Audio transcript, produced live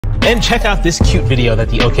And check out this cute video that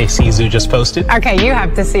the OKC Zoo just posted. Okay, you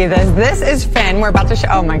have to see this. This is Finn. We're about to show,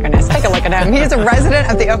 oh my goodness, take a look at him. He is a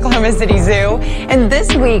resident of the Oklahoma City Zoo. And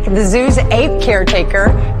this week, the zoo's ape caretaker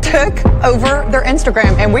took over their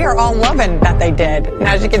Instagram, and we are all loving that they did. And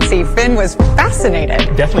as you can see, Finn was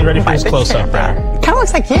fascinated. Definitely ready for his close-up there. Kind of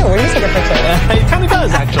looks like you when you take a picture. It kind of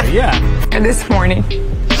does, actually, yeah. And this morning,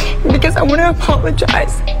 because I want to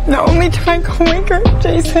apologize, not only to my coworker,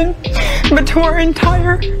 Jason, but to our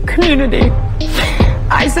entire community.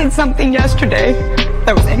 I said something yesterday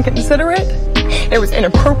that was inconsiderate, it was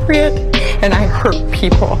inappropriate, and I hurt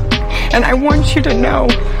people. And I want you to know,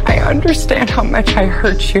 I understand how much I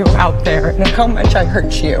hurt you out there and how much I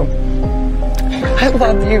hurt you. I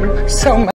love you so much.